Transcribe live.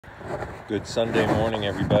Good Sunday morning,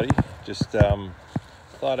 everybody. Just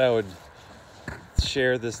thought I would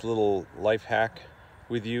share this little life hack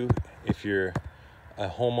with you if you're a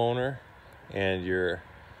homeowner and you're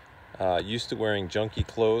used to wearing junky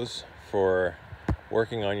clothes for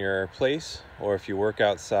working on your place, or if you work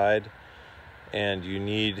outside and you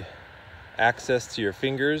need access to your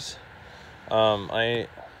fingers. I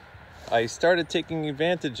started taking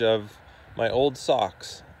advantage of my old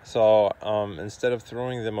socks. So instead of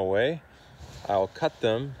throwing them away, I'll cut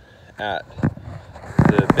them at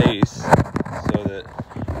the base so that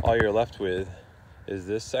all you're left with is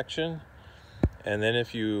this section. And then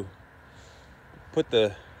if you put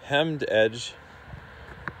the hemmed edge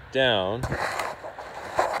down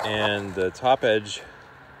and the top edge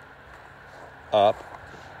up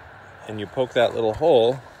and you poke that little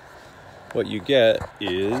hole, what you get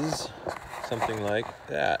is something like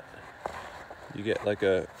that. You get like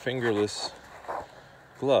a fingerless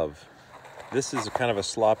glove. This is kind of a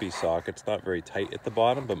sloppy sock. It's not very tight at the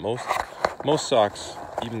bottom, but most socks,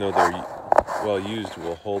 even though they're well used,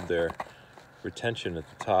 will hold their retention at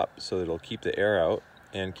the top so that it'll keep the air out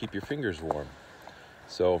and keep your fingers warm.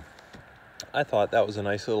 So I thought that was a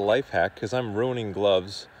nice little life hack because I'm ruining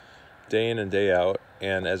gloves day in and day out,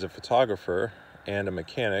 and as a photographer and a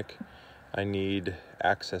mechanic, I need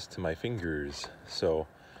access to my fingers. So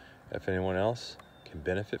if anyone else can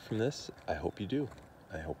benefit from this, I hope you do.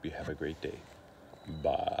 I hope you have a great day.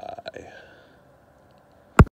 Bye.